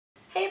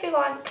Hey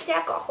everyone, today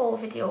I've got a haul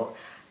video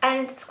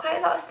and it's quite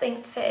a lot of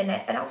things to fit in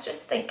it, and I was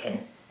just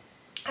thinking,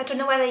 I don't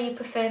know whether you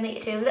prefer me to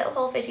do little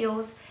haul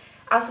videos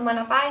as and when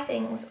I buy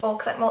things, or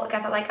collect them all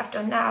together like I've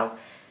done now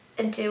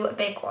and do a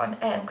big one,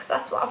 because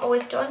that's what I've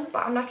always done,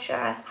 but I'm not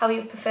sure how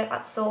you prefer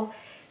that. So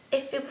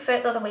if you prefer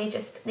it the other way,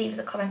 just leave us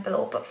a comment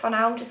below. But for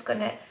now I'm just going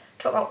to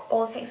talk about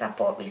all the things I've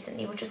bought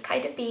recently, which has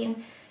kind of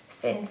been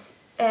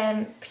since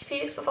a few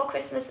weeks before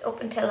Christmas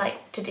up until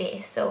like today.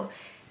 So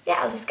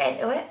yeah, I'll just get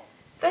into it.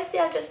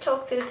 Firstly, I'll just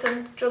talk through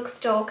some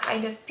drugstore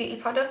kind of beauty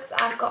products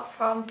I've got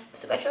from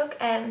Superdrug.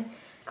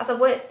 As I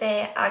work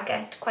there, I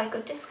get quite a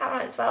good discount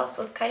on it as well,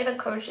 so it's kind of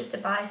encouraged us to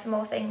buy some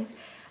more things.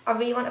 I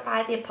really want to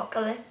buy the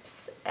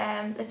Apocalypse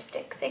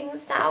lipstick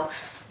things now,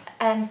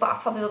 but I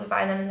probably will be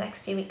buying them in the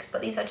next few weeks,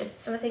 but these are just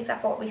some of the things I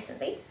bought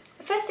recently.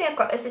 The first thing I've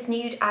got is this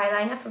nude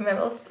eyeliner from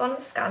Rimmel. It's one of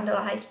the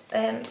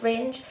Scandalised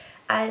range,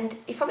 and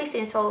you've probably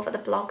seen it all over the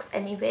blogs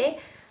anyway.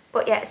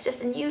 But yeah, it's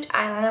just a nude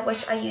eyeliner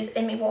which I use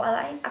in my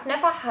waterline. I've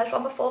never had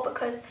one before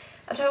because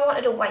I've never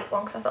wanted a white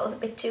one because I thought it was a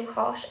bit too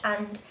harsh,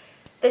 and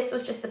this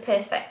was just the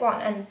perfect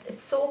one, and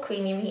it's so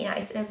creamy, really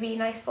nice, and a really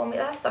nice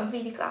formula, so I'm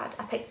really glad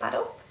I picked that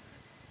up.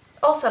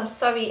 Also, I'm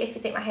sorry if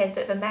you think my hair's a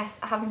bit of a mess.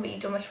 I haven't really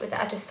done much with it,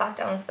 I just sat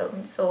down and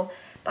filmed, so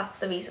that's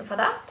the reason for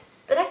that.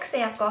 The next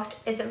thing I've got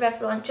is a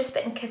Revlon Just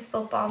Bitten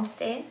Kissable Balm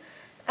Stain.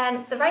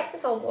 The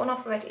writing's all worn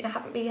off already and I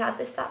haven't really had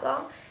this that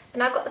long,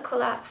 and I've got the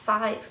colour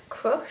 5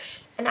 Crush,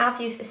 and I've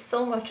used this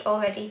so much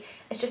already.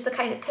 It's just the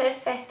kind of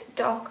perfect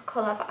dark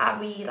colour that I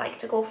really like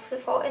to go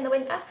for in the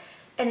winter,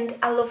 and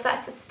I love that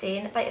it's a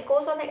stain. Like, it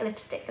goes on like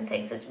lipstick and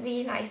things, it's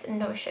really nice and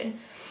nourishing,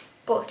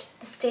 but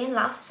the stain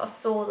lasts for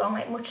so long,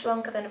 like much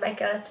longer than a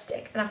regular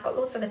lipstick, and I've got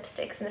loads of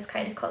lipsticks in this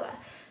kind of colour,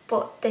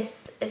 but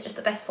this is just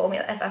the best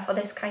formula ever for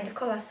this kind of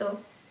colour. So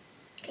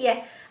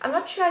yeah, I'm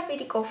not sure I'd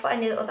really go for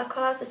any of the other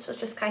colours. This was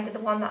just kind of the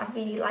one that I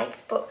really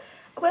liked, but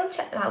I will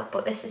check them out.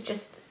 But this is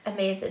just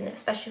amazing,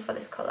 especially for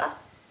this colour.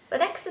 The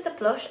next is a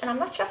blush, and I'm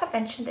not sure if I've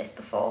mentioned this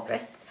before,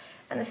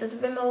 and this is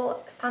Rimmel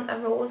Santa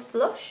Rose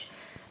blush,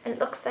 and it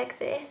looks like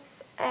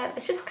this.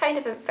 It's just kind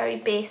of a very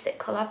basic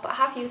colour, but I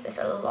have used this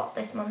a lot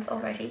this month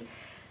already,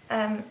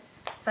 when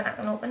I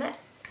can open it.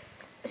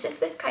 It's just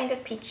this kind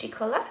of peachy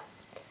colour.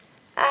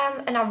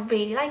 And I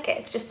really like it.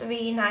 It's just a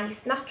really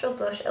nice natural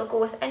blush. It'll go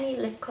with any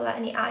lip colour,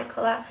 any eye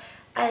colour,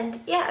 and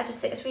yeah, I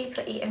just think it's really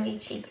pretty and really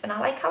cheap, and I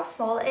like how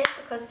small it is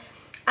because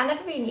I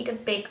never really need a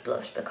big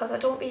blush because I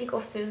don't really go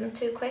through them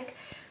too quick.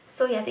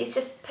 So yeah, these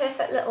just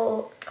perfect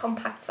little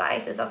compact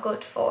sizes are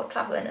good for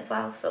travelling as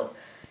well, so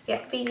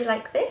yeah, really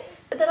like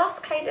this. The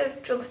last kind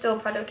of drugstore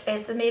product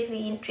is the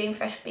Maybelline Dream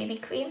Fresh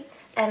BB Cream.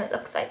 It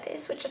looks like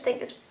this, which I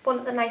think is one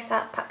of the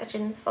nicer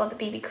packagings for the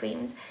BB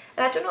creams.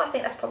 And I don't know, I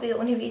think that's probably the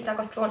only reason I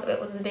got drawn to it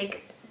was the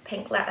big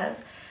pink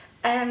letters.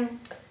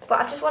 But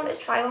I've just wanted to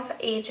try one for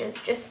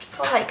ages, just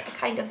for like a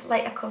kind of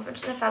lighter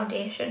coverage than a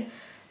foundation.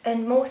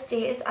 And most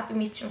days I've been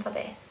reaching for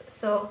this.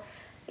 So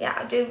yeah,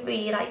 I do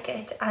really like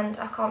it and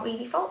I can't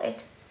really fault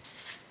it.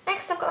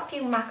 Next, I've got a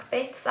few MAC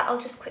bits that I'll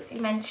just quickly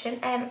mention.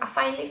 I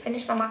finally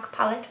finished my MAC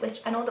palette, which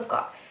I know they've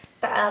got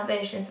better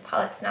versions of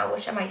palettes now,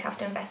 which I might have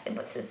to invest in,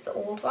 but this is the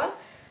old one.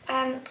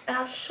 And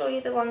I'll just show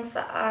you the ones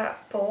that I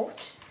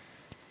bought.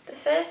 The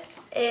first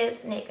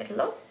is Naked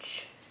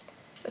Lunch,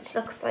 which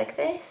looks like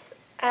this.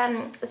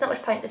 There's not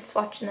much point in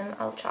swatching them,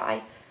 I'll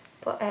try,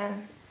 but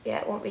yeah,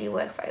 it won't really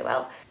work very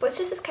well. But it's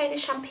just this kind of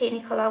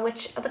champagne colour,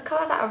 which are the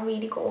colours that I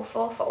really go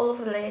for all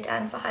over the lid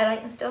and for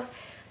highlight and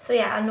stuff. So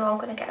yeah, I know I'm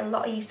going to get a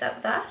lot of use out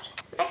of that.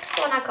 Next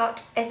one I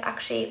got is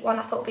actually one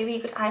I thought would be a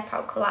really good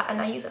eyebrow colour, and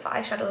I use it for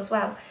eyeshadow as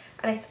well.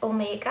 And it's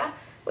Omega,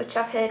 which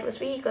I've heard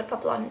was really good for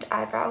blonde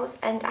eyebrows.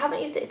 And I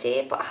haven't used it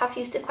today, but I have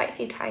used it quite a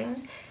few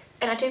times.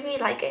 And I do really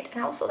like it.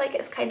 And I also like it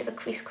as kind of a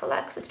crease colour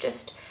because it's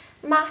just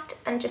matte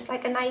and just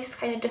like a nice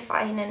kind of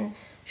defining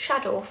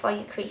shadow for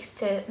your crease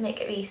to make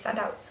it really stand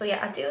out. So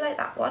yeah, I do like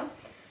that one.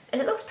 And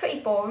it looks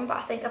pretty boring, but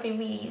I think it'll be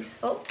really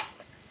useful.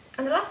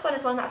 And the last one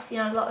is one that I've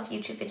seen on a lot of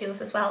YouTube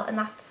videos as well, and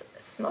that's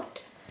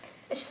Smut.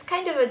 It's just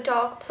kind of a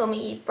dark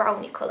plummy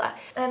brownie colour.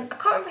 I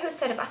can't remember who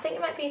said it, but I think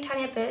it might be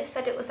Tanya Burr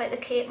said it was like the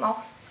Kate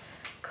Moss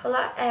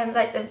colour.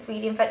 Like they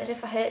really invented it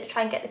for her to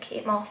try and get the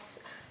Kate Moss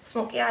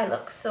smoky eye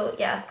look. So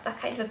yeah, that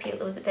kind of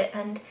appealed to us a bit,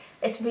 and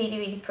it's really,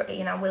 really pretty,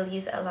 and I will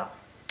use it a lot.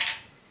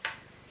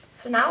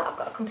 So now I've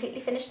got a completely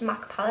finished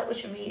MAC palette,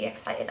 which I'm really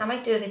excited. I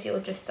might do a video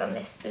just on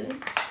this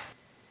soon.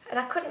 And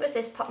I couldn't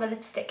resist popping my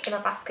lipstick in my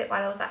basket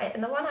while I was at it,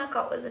 and the one I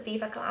got was a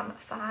Viva Glam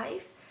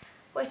 5,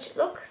 which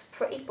looks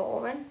pretty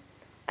boring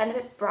and a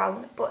bit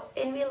brown, but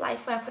in real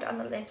life when I put it on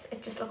the lips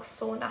it just looks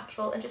so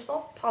natural and just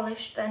more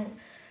polished than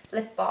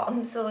lip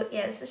balm. So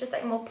yeah, this is just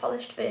like a more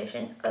polished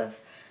version of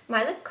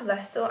my lip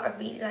colour, so I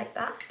really like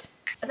that.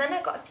 And then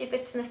I got a few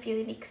bits from the Feel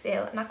Unique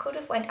sale, and I could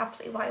have went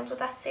absolutely wild with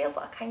that sale,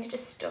 but I kind of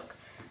just stuck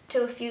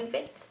to a few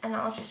bits, and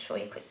I'll just show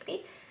you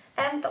quickly.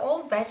 They're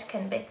all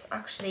Redken bits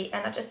actually,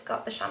 and I just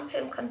got the shampoo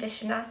and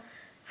conditioner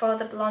for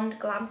the Blonde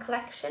Glam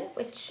collection,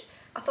 which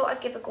I thought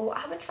I'd give a go. I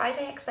haven't tried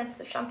any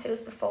expensive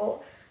shampoos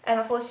before.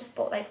 I've always just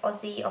bought like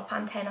Aussie or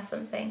Pantene or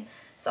something,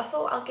 so I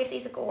thought I'll give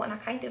these a go, and I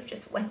kind of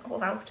just went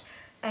all out.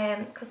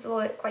 because they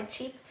were quite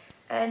cheap.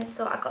 And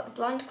so I got the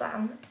Blonde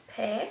Glam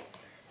pair,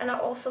 and I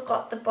also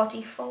got the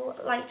Body Full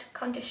Light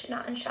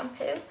Conditioner and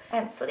Shampoo.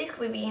 So these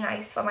could be really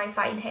nice for my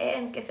fine hair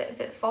and give it a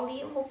bit of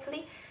volume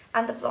hopefully,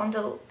 and the blonde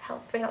will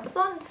help bring out the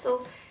blonde.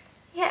 So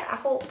yeah, I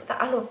hope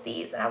that I love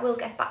these, and I will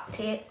get back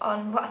to you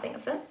on what I think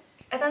of them.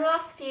 And then the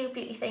last few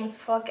beauty things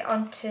before I get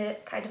on to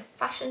kind of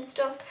fashion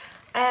stuff.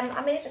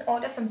 I made an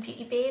order from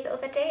Beauty Bay the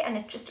other day, and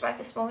it just arrived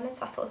this morning,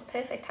 so I thought it was a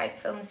perfect time to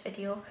film this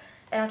video,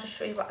 and I'll just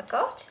show you what I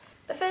got.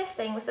 The first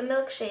thing was the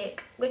Milkshake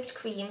whipped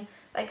cream,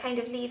 like kind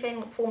of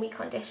leave-in foamy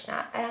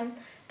conditioner,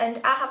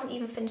 and I haven't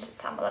even finished the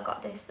sample I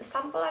got this. The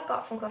sample I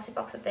got from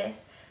Glossybox of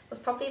this was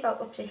probably about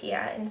up to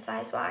here in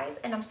size-wise,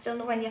 and I'm still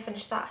nowhere near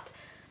finished that.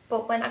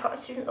 But when I got a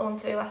student loan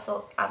through, I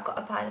thought I've got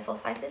to buy the full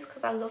sizes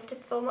because I loved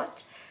it so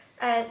much.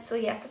 So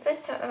yeah, it's the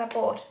first time I've ever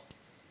bought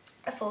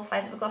a full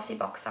size of a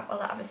Glossybox sample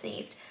that I've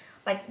received,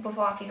 like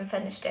before I've even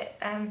finished it.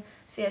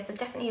 So yes, it's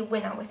definitely a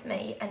winner with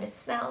me, and it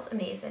smells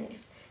amazing.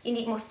 If you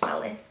need more to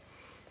smell this.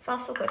 It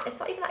smells so good.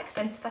 It's not even that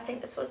expensive. I think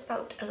this was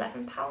about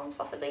 £11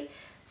 possibly.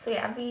 So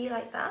yeah, I really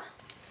like that.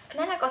 And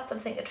then I got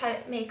something to try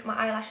and make my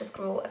eyelashes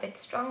grow a bit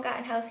stronger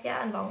and healthier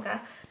and longer,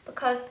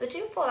 because they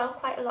do fall out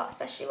quite a lot,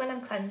 especially when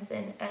I'm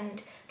cleansing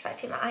and try to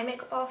take my eye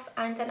makeup off,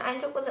 and then I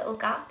end up with little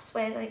gaps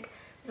where like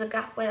there's a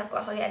gap where I've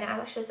got hardly any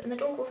eyelashes and they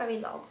don't go very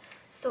long.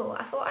 So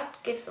I thought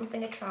I'd give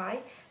something a try,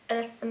 and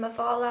it's the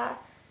Mavala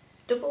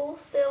Double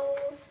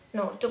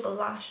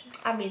Lash.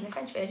 I'm reading the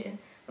French version.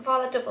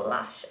 Mavala Double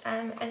Lash,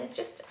 and it's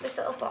just this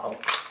little bottle.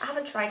 I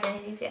haven't tried any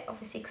of these yet,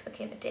 obviously, because they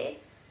came a day.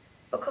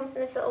 But it comes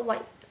in this little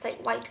white, it's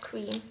like white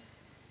cream,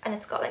 and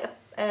it's got like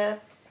a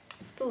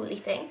spoolie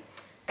thing,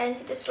 and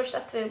you just brush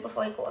that through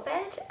before you go to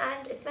bed,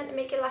 and it's meant to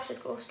make your lashes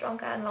grow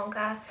stronger and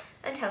longer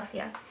and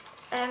healthier.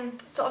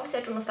 So obviously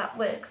I don't know if that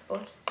works,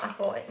 but I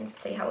bought it and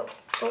see how it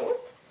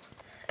goes.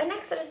 And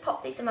next I just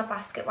popped these in my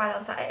basket while I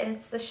was at it, and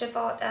it's the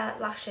Shivarta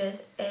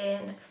lashes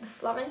in the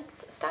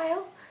Florence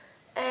style,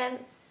 and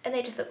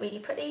they just look really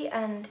pretty,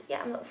 and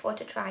yeah, I'm looking forward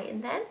to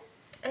trying them.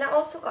 And I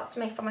also got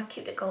something for my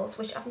cuticles,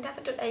 which I've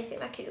never done anything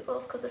with my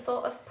cuticles because the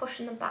thought of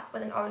pushing them back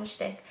with an orange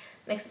stick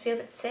makes us feel a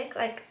bit sick.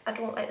 Like, I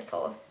don't like the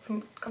thought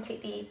of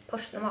completely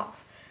pushing them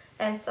off.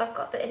 So I've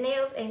got the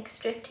Nails Ink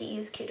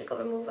Striptease Cuticle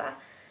Remover.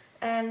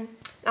 I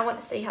want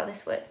to see how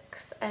this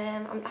works. I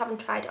haven't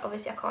tried it,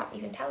 obviously I can't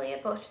even tell you,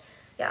 but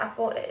yeah, I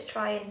bought it to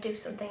try and do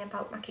something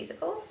about my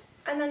cuticles.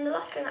 And then the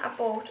last thing that I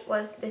bought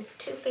was this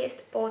Too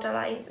Faced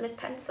Borderline Lip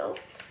Pencil,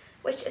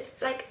 which is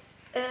like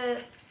a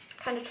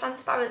kind of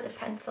transparent lip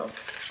pencil.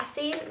 I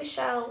seen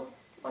Michelle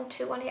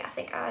 1218, I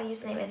think her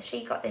username is,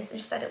 she got this and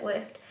she said it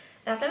worked.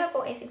 And I've never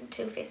bought anything from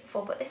Too Faced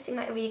before, but this seemed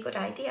like a really good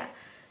idea.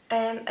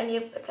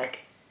 It's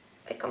like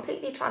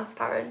completely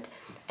transparent,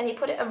 and you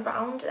put it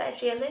around the edge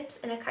of your lips,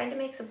 and it kind of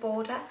makes a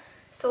border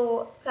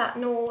so that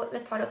no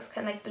lip products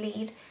can like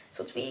bleed.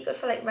 So it's really good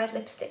for like red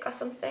lipstick or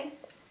something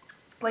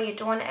where you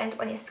don't want to end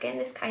up on your skin.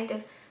 This kind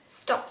of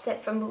stops it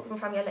from moving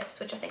from your lips,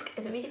 which I think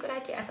is a really good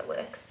idea if it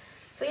works.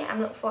 So yeah, I'm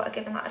looking forward to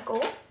giving that a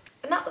go.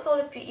 And that was all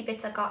the beauty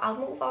bits I got. I'll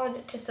move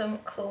on to some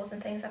clothes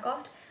and things I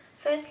got.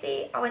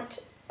 Firstly, I went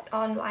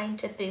online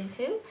to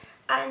Boohoo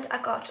and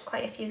I got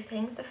quite a few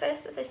things. The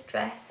first was this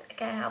dress.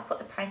 Again, I'll put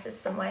the prices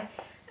somewhere.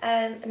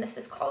 And it's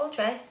this coral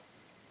dress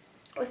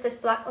with this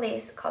black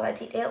lace collar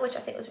detail, which I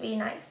think was really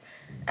nice.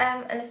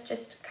 And it's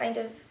just kind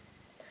of,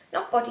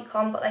 not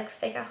bodycon, but like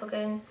figure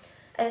hugging.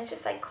 And it's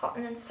just like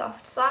cotton and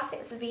soft. So I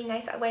think this is really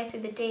nice. I wear it through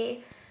the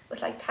day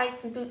with like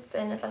tights and boots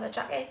and a leather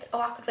jacket.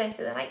 Or I could wear it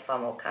through the night for a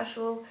more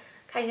casual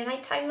kind of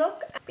nighttime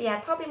look. But yeah,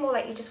 probably more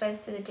likely just wear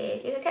this through the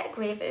day. You could get a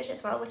grey version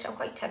as well, which I'm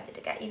quite tempted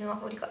to get, even though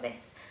I've already got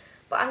this.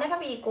 But I never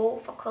really go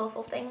for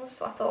colourful things,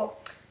 so I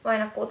thought, why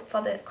not go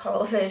for the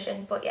coral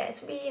version? But yeah,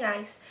 it's really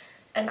nice,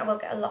 and I will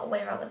get a lot of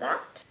wear out of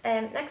that.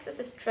 Next is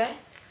this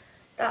dress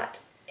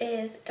that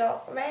is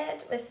dark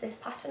red with this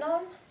pattern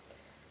on,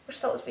 which I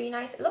thought was really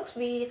nice. It looks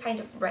really kind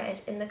of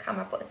red in the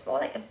camera, but it's more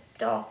like a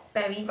dark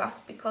berry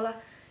raspberry colour.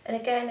 And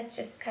again, it's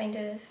just kind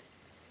of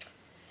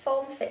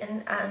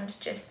form-fitting and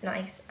just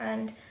nice.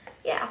 And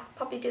yeah, I'll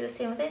probably do the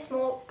same with this.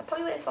 I'll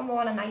probably wear this for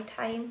more on a night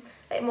time,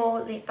 like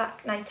more laid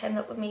back night time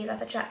look with me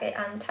leather jacket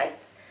and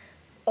tights.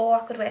 Or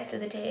I could wear it through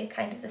the day,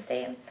 kind of the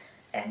same.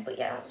 But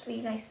yeah, that was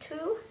really nice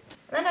too.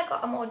 And then I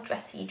got a more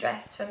dressy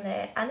dress from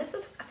there, and this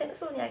was, I think this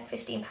was only like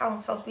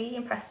 £15, so I was really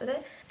impressed with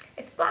it.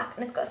 It's black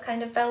and it's got this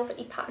kind of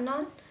velvety pattern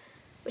on,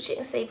 which you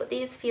can see, but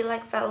these feel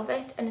like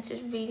velvet, and it's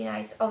just really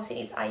nice. Obviously it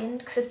needs ironed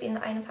because it's been in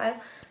the iron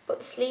pile, but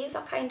the sleeves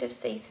are kind of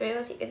see-through,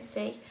 as you can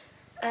see,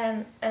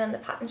 and then the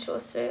pattern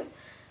shows through.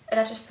 And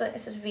I just think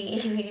this is really,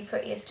 really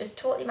pretty. It's just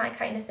totally my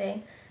kind of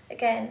thing.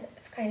 Again,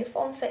 it's kind of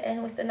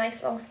form-fitting with the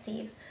nice long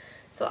sleeves,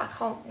 so I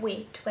can't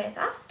wait to wear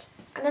that.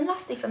 And then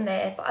lastly from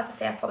there, but as I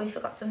say, I've probably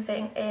forgot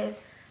something,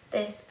 is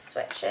this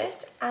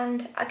sweatshirt.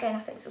 And again, I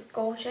think this is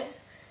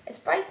gorgeous. It's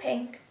bright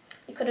pink.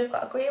 You could have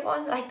got a grey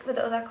one, like with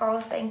the other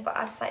coral thing, but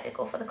I decided to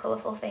go for the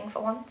colourful thing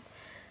for once.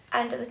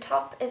 And at the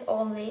top is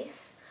all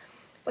lace,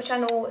 which I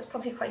know is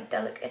probably quite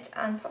delicate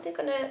and probably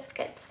going to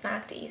get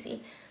snagged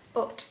easy,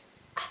 but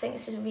I think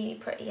it's just really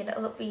pretty and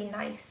it'll look really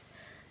nice.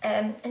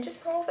 and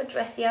just more of a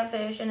dressier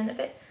version and a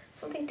bit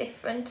something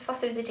different for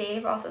through the day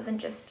rather than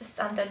just a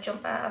standard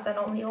jumper as I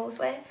normally always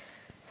wear.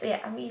 So yeah,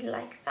 I really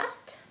like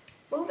that.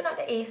 Moving on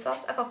to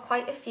ASOS, I got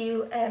quite a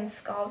few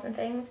scarves and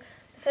things.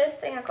 The first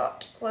thing I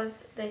got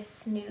was this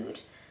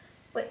snood,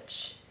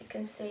 which you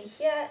can see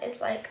here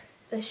is like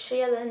the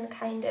Sheerlin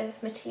kind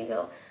of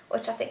material,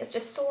 which I think is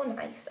just so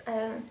nice.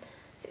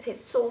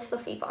 It's so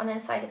fluffy, but on the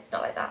inside it's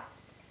not like that.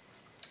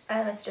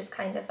 It's just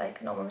kind of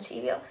like a normal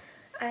material,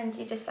 and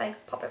you just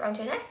like pop it around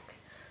your neck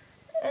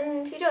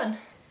and you're done.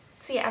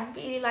 So yeah, I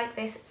really like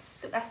this. It's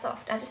super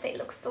soft. I just think it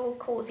looks so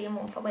cozy and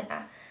warm for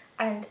winter,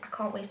 and I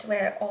can't wait to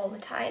wear it all the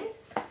time.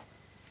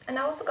 And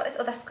I also got this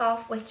other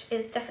scarf, which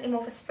is definitely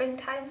more of a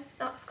springtime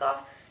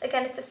scarf.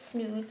 Again, it's a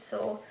snood,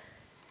 so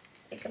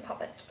you can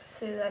pop it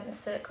through like a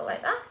circle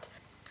like that.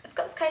 It's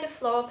got this kind of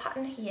floral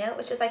pattern here,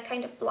 which is like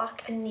kind of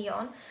black and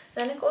neon.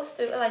 Then it goes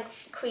through to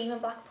like cream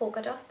and black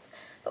polka dots.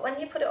 But when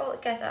you put it all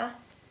together,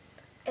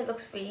 it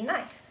looks really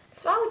nice.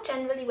 So I would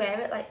generally wear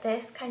it like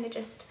this, kind of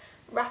just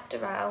wrapped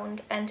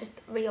around and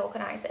just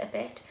reorganise it a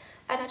bit.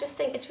 And I just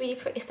think it's really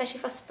pretty,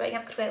 especially for spring.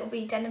 I could wear it with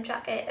a denim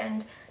jacket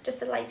and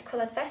just a light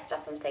coloured vest or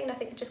something. And I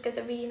think it just gives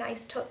a really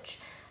nice touch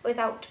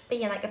without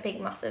being like a big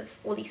massive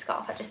woolly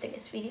scarf. I just think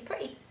it's really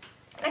pretty.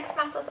 Next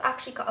from ASOS, I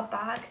actually got a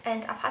bag,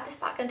 and I've had this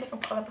bag in a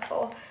different colour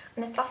before,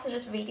 and it's lasted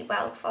us really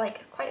well for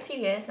like quite a few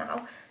years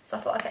now, so I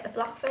thought I'd get the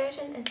black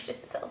version. It's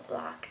just this little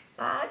black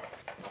bag.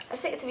 I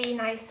just think it's a really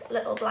nice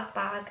little black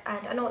bag,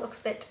 and I know it looks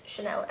a bit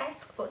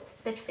Chanel-esque, but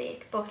a bit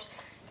fake, but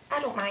I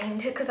don't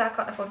mind because I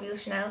can't afford real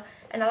Chanel,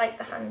 and I like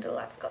the handle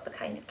that's got the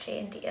kind of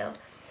chain detail.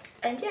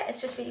 And yeah, it's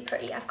just really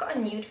pretty. I've got a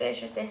nude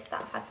version of this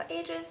that I've had for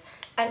ages,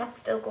 and that's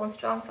still going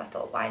strong, so I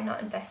thought why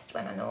not invest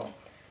when I know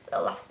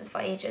it'll last us for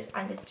ages.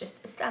 And it's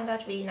just a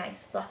standard really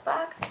nice black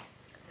bag.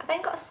 I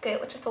then got a skirt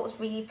which I thought was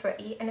really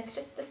pretty, and it's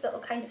just this little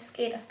kind of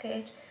skater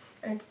skirt,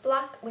 and it's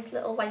black with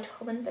little white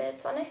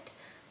hummingbirds on it,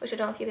 which I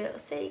don't know if you'll be able to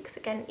see because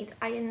again it needs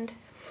ironed.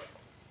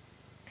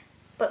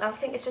 But I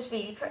think it's just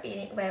really pretty,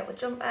 and you can wear it with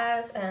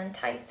jumpers and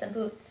tights and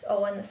boots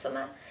or in the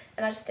summer,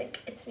 and I just think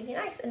it's really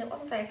nice, and it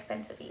wasn't very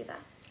expensive either.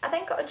 I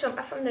then got a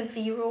jumper from the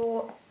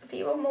Vero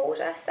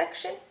Moda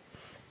section,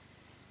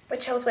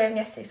 which I was wearing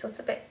yesterday, so it's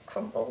a bit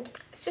crumpled.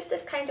 It's just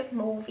this kind of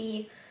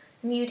mauvey,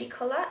 nudie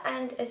colour,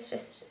 and it's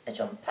just a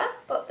jumper,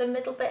 but the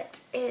middle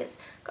bit is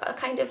got a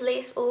kind of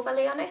lace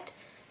overlay on it,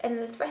 and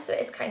the rest of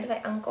it is kind of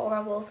like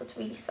Angora wool, so it's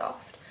really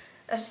soft.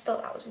 I just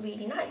thought that was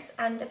really nice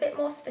and a bit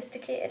more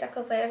sophisticated. I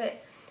could wear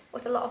it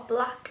with a lot of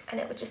black and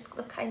it would just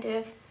look kind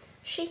of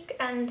chic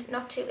and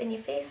not too in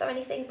your face or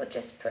anything, but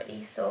just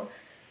pretty. So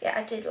yeah,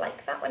 I did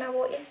like that when I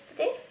wore it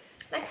yesterday.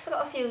 Next I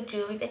got a few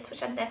jewellery bits,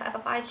 which I'd never ever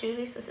buy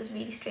jewellery, so this is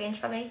really strange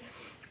for me.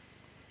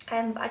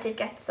 But I did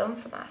get some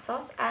from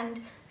ASOS, and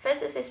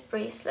first is this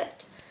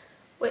bracelet,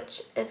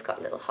 which has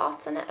got little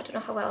hearts on it. I don't know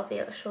how well I'll be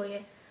able to show you,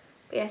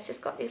 but yeah, it's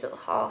just got these little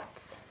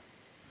hearts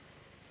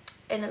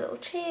in a little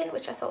chain,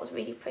 which I thought was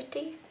really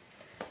pretty.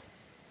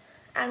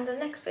 And the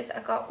next bracelet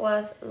I got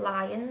was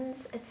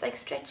lions. It's like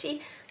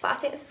stretchy, but I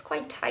think this is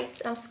quite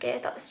tight, and I'm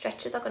scared that the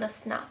stretches are going to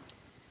snap.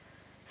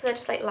 So they're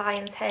just like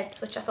lions'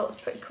 heads, which I thought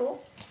was pretty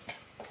cool.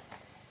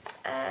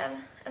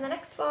 And the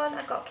next one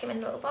I got came in a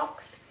little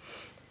box,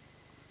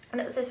 and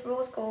it was this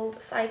rose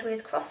gold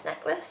sideways cross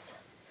necklace,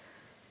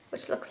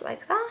 which looks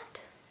like that.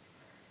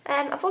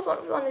 I've always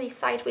wanted one of these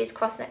sideways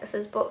cross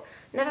necklaces, but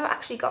never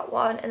actually got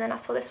one, and then I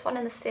saw this one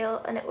in the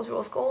sale and it was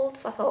rose gold,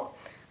 so I thought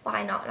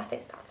why not, and I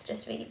think that's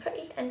just really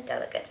pretty and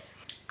delicate.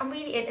 I'm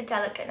really into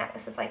delicate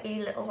necklaces, like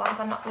really little ones.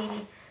 I'm not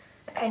really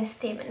a kind of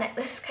statement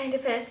necklace kind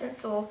of person,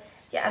 so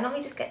yeah, I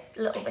normally just get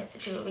little bits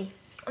of jewellery.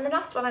 And the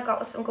last one I got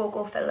was from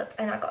Gogo Philip,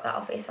 and I got that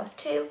off ASOS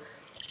too,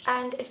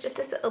 and it's just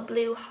this little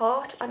blue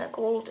heart on a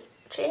gold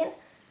chain,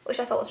 which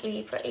I thought was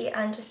really pretty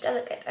and just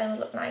delicate and would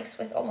look nice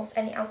with almost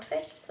any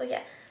outfit. So yeah,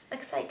 I'm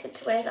excited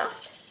to wear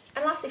that.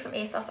 And lastly from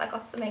ASOS, I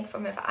got something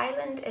from River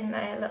Island in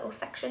their little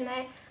section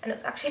there, and it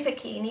was actually a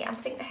bikini. I'm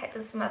thinking the heck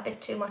this one a bit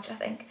too much, I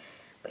think.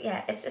 But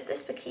yeah, it's just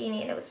this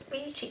bikini, and it was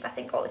really cheap. I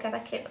think altogether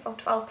it came about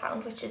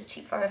 £12, which is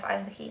cheap for River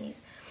Island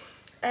bikinis.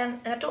 And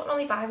I don't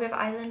normally buy River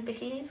Island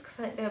bikinis because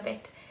I think they're a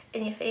bit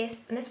in your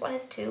face, and this one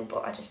is too,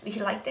 but I just really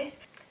liked it.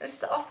 It's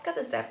the Oscar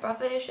the Zebra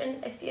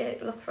version. If you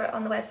look for it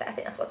on the website, I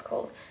think that's what it's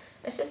called.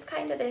 It's just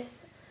kind of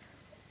this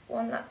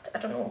one that, I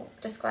don't know,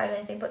 describe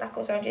anything, but that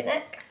goes around your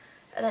neck,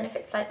 and then it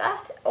fits like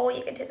that, or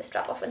you can take the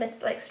strap off and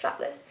it's like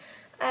strapless.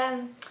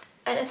 And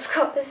it's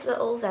got this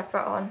little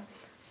zebra on,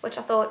 which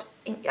I thought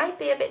it might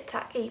be a bit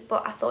tacky,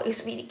 but I thought it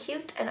was really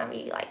cute and I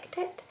really liked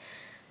it.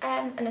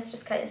 And it's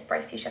just kind of this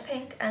bright fuchsia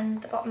pink,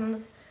 and the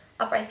bottoms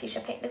are bright fuchsia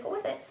pink to go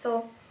with it.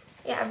 So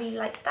yeah, I really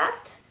liked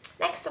that.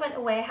 Next I went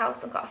to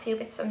Warehouse and got a few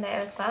bits from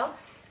there as well.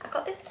 I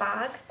got this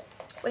bag,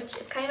 which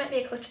it's kind of meant to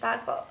be a clutch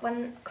bag, but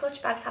when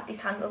clutch bags have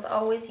these handles, I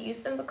always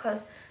use them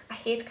because I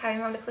hate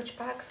carrying around a clutch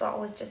bag, so I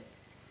always just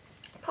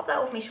pop that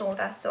over my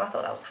shoulder, so I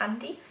thought that was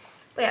handy.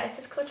 But yeah, it's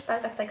this clutch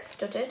bag that's like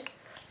studded.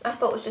 I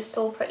thought it was just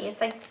so pretty.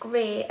 It's like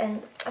grey,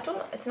 and I don't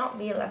know, it's not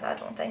real leather, I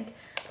don't think,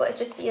 but it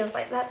just feels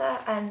like leather,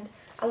 and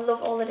I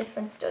love all the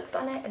different studs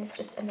on it, and it's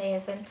just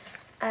amazing.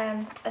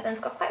 and then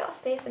it's got quite a lot of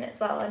space in it as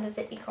well, and a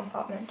zippy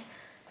compartment.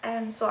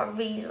 So I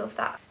really love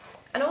that.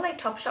 I know like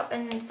Topshop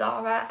and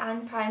Zara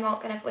and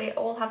Primark and everywhere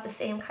all have the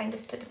same kind of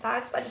studded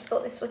bags, but I just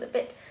thought this was a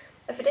bit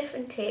of a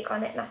different take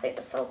on it, and I think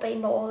this will be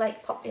more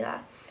like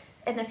popular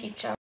in the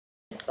future.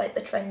 Just like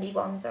the trendy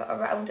ones are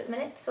around at the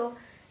minute. So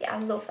yeah, I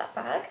love that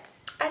bag.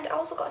 And I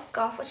also got a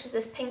scarf, which is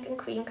this pink and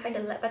cream kind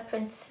of leopard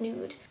print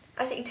snood.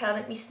 As you can tell,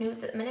 I'm at me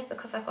snoods at the minute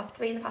because I've got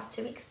 3 in the past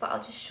 2 weeks, but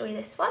I'll just show you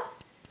this one.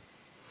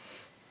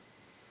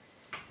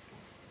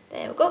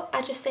 There we go.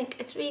 I just think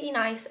it's really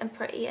nice and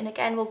pretty, and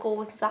again we'll go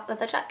with black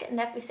leather jacket and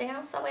everything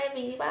else. I wear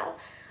really well,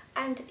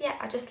 and yeah,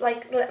 I just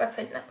like the leopard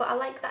print, but I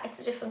like that it's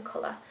a different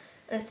colour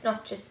and it's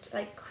not just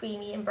like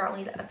creamy and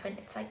browny leopard print,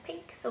 it's like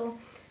pink, so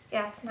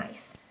yeah, it's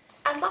nice.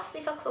 And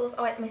lastly for clothes,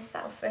 I went to Miss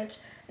Selfridge,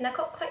 and I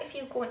got quite a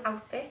few going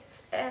out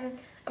bits.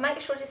 I might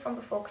have showed this one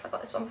before because I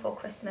got this one before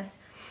Christmas,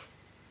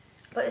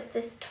 but it's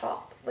this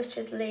top which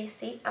is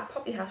lacy. I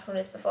probably have shown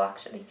this before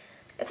actually.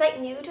 It's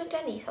like nude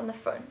underneath on the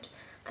front,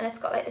 and it's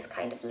got like this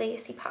kind of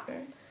lacy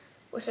pattern,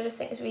 which I just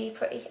think is really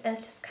pretty, and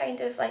it's just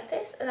kind of like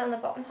this, and on the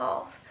bottom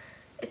half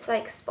it's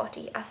like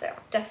spotty. I think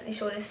I've definitely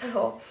showed this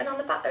before. And on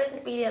the back there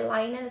isn't really a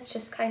lining, it's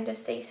just kind of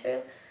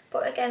see-through,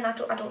 but again I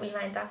don't really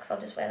mind that because I'll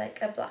just wear like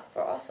a black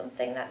bra or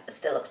something. That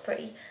still looks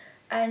pretty,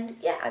 and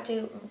yeah, I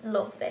do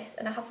love this,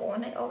 and I have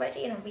worn it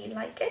already and I really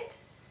like it.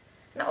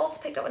 And I also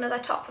picked up another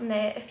top from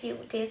there a few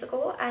days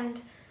ago,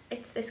 and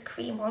it's this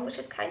cream one, which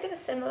is kind of a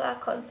similar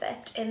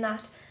concept in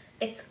that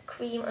it's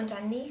cream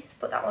underneath,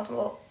 but that one's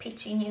more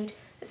peachy nude.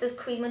 This is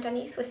cream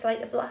underneath with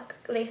like a black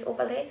lace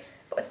overlay,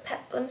 but it's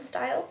peplum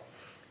style.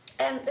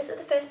 This is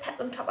the first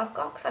peplum top I've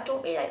got because I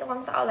don't really like the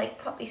ones that are like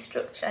properly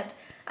structured.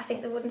 I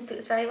think they wouldn't suit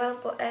us very well,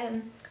 but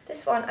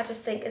this one I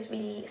just think is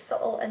really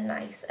subtle and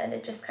nice, and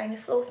it just kind of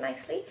flows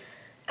nicely.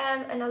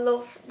 And I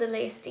love the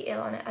lace detail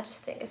on it. I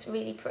just think it's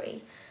really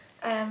pretty.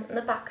 And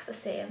the back's the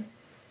same.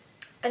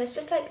 And it's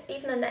just like,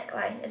 even the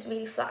neckline is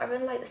really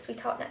flattering, like the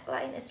sweetheart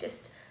neckline. It's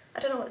just, I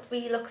don't know, it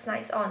really looks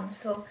nice on.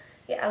 So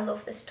yeah, I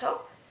love this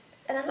top.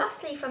 And then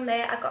lastly from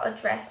there, I got a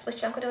dress,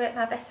 which I'm going to wear at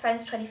my best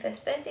friend's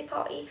 21st birthday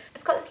party.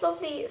 It's got this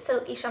lovely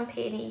silky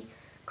champagne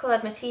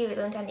coloured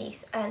material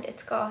underneath, and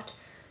it's got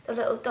the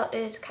little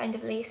dotted kind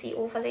of lacy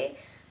overlay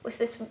with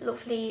this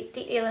lovely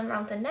detailing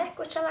around the neck,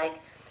 which I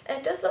like. And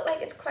it does look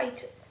like it's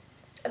quite,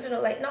 I don't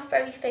know, like not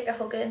very figure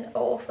hugging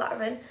or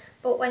flattering,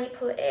 but when you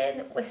pull it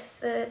in with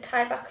the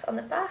tie backs on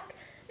the back,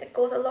 it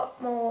goes a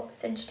lot more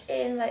cinched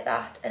in like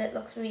that, and it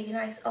looks really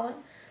nice on.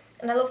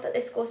 And I love that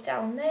this goes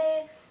down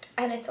there,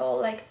 and it's all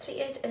like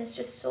pleated, and it's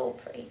just so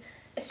pretty.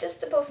 It's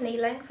just above knee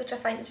length, which I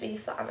find is really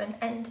flattering,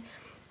 and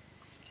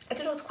I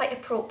don't know, it's quite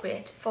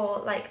appropriate for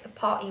like a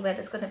party where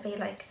there's going to be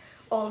like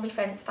all my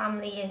friends'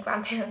 family and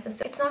grandparents and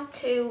stuff. It's not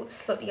too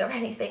slutty or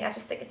anything. I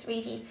just think it's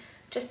really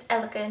just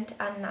elegant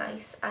and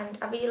nice, and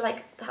I really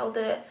like how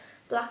the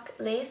black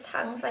lace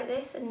hangs like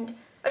this, and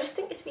I just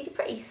think it's really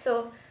pretty.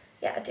 So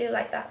yeah, I do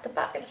like that. The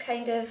back is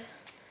kind of,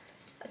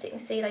 as you can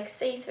see, like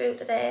see-through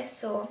to there,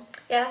 so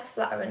yeah, that's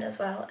flattering as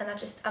well, and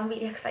I'm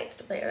really excited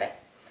to wear it.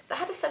 I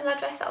had a similar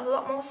dress that was a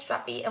lot more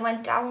strappy and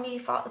went down really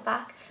far at the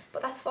back,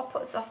 but that's what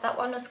puts off that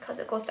one, was because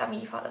it goes down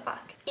really far at the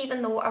back,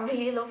 even though I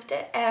really loved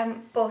it.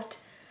 But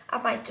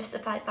I might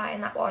justify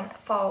buying that one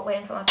for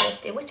wearing for my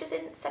birthday, which is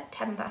in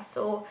September,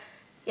 so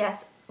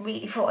yes,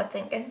 really forward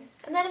thinking.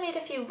 And then I made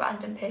a few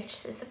random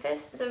purchases. The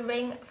first is a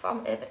ring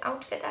from Urban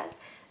Outfitters,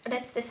 and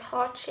it's this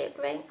heart-shaped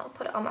ring. I'll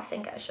put it on my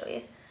finger to show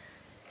you.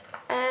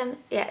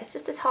 Yeah, it's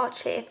just this heart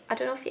shape. I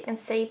don't know if you can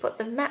see, but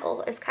the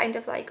metal is kind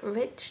of like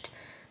ridged,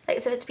 like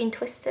as if it's been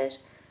twisted,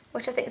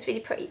 which I think is really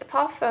pretty.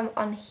 Apart from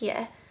on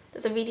here,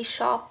 there's a really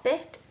sharp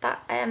bit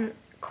that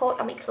caught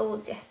on my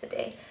clothes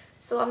yesterday,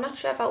 so I'm not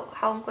sure about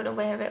how I'm going to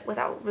wear it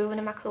without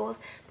ruining my clothes,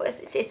 but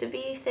it's a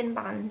really thin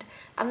band.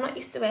 I'm not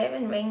used to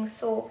wearing rings,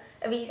 so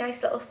a really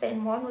nice little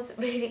thin one was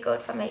really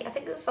good for me. I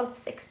think it was about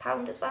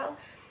 £6 as well,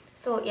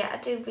 so yeah, I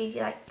do really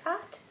like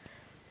that.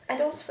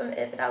 And also from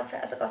Urban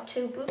Outfitters I got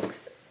 2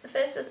 books. The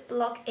first was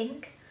Blog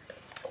Inc,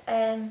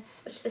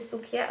 which is this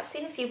book here. I've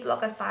seen a few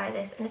bloggers buy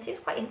this, and it seems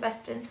quite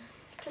interesting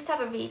just to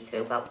have a read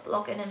through about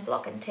blogging and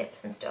blogging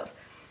tips and stuff.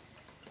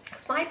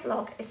 Because my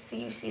blog is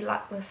seriously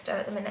lackluster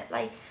at the minute.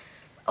 Like,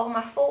 all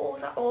my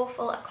photos are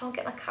awful, I can't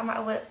get my camera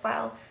to work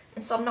well,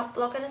 and so I'm not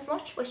blogging as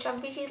much, which I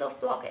really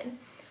love blogging,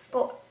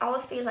 but I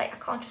always feel like I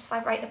can't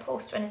justify writing a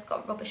post when it's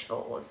got rubbish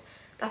photos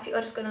that people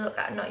are just going to look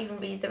at and not even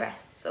read the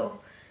rest. So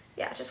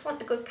yeah, I just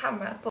want a good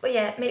camera, but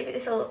yeah, maybe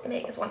this will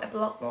make us want to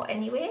blog more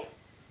anyway.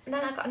 And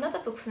then I got another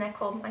book from there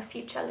called My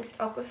Future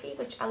Listography,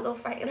 which I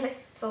love writing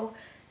lists, so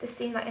this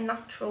seemed like a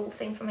natural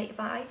thing for me to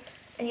buy.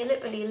 And you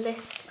literally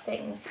list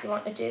things you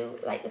want to do,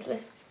 like there's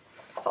lists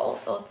for all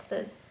sorts.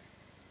 There's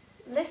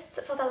lists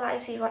for the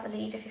lives you want to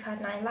lead if you've had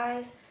 9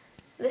 lives,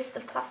 lists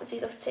of classes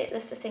you'd love to take,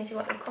 lists of things you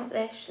want to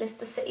accomplish,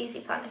 lists of cities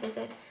you plan to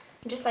visit,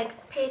 and just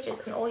like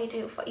pages, and all you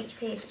do for each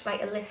page is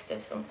write a list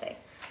of something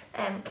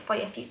for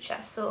your future.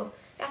 So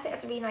yeah, I think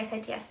that's a really nice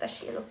idea,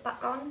 especially to look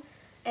back on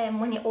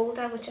when you're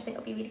older, which I think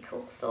will be really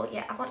cool. So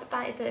yeah, I want to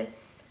buy the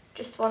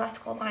just one that's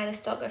called My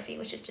Listography,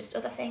 which is just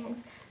other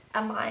things,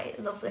 and my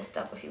love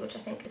listography, which I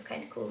think is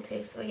kind of cool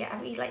too. So yeah, I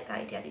really like the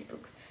idea of these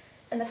books,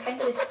 and they're kind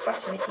of this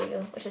scratchy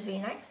material, which is really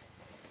nice.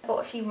 I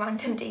bought a few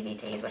random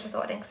DVDs which I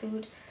thought I'd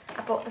include.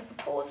 I bought The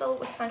Proposal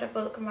with Sandra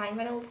Bullock and Ryan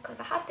Reynolds because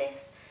I had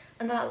this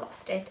and then I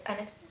lost it, and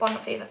it's one of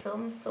my favourite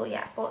films, so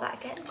yeah, I bought that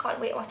again, can't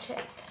wait to watch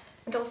it.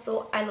 And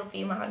also I Love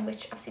You Man,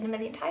 which I've seen a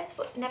million times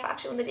but never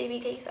actually on the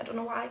DVD, so I don't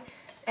know why.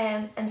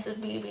 And this is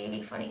really, really,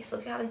 really funny, so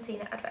if you haven't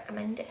seen it, I'd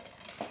recommend it.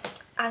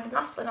 And then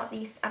last but not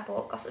least, I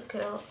bought Gossip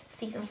Girl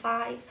season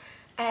 5,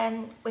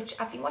 which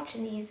I've been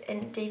watching these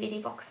in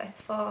DVD box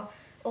sets for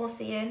almost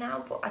a year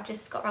now, but I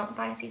just got around to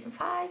buying season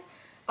 5.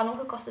 I know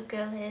who Gossip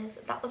Girl is,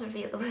 that was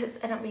revealed there was,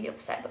 and I'm really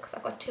upset because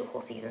I've got 2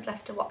 whole seasons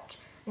left to watch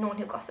knowing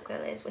who Gossip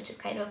Girl is, which is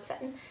kind of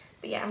upsetting.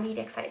 But yeah, I'm really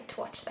excited to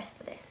watch the rest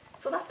of this.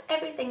 So that's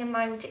everything in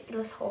my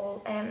ridiculous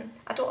haul.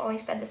 I don't only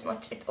spend this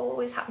much, it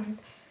always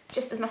happens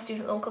just as my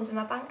student loan comes in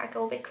my bank, I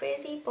go a bit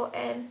crazy. But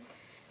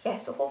yeah,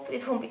 so hopefully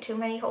there won't be too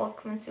many hauls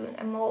coming soon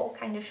and more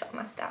kind of shop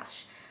my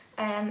stash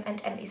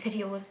and Emily's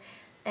videos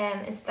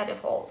instead of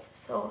hauls.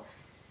 So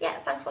yeah,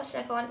 thanks for watching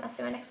everyone, I'll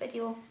see you in my next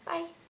video, bye!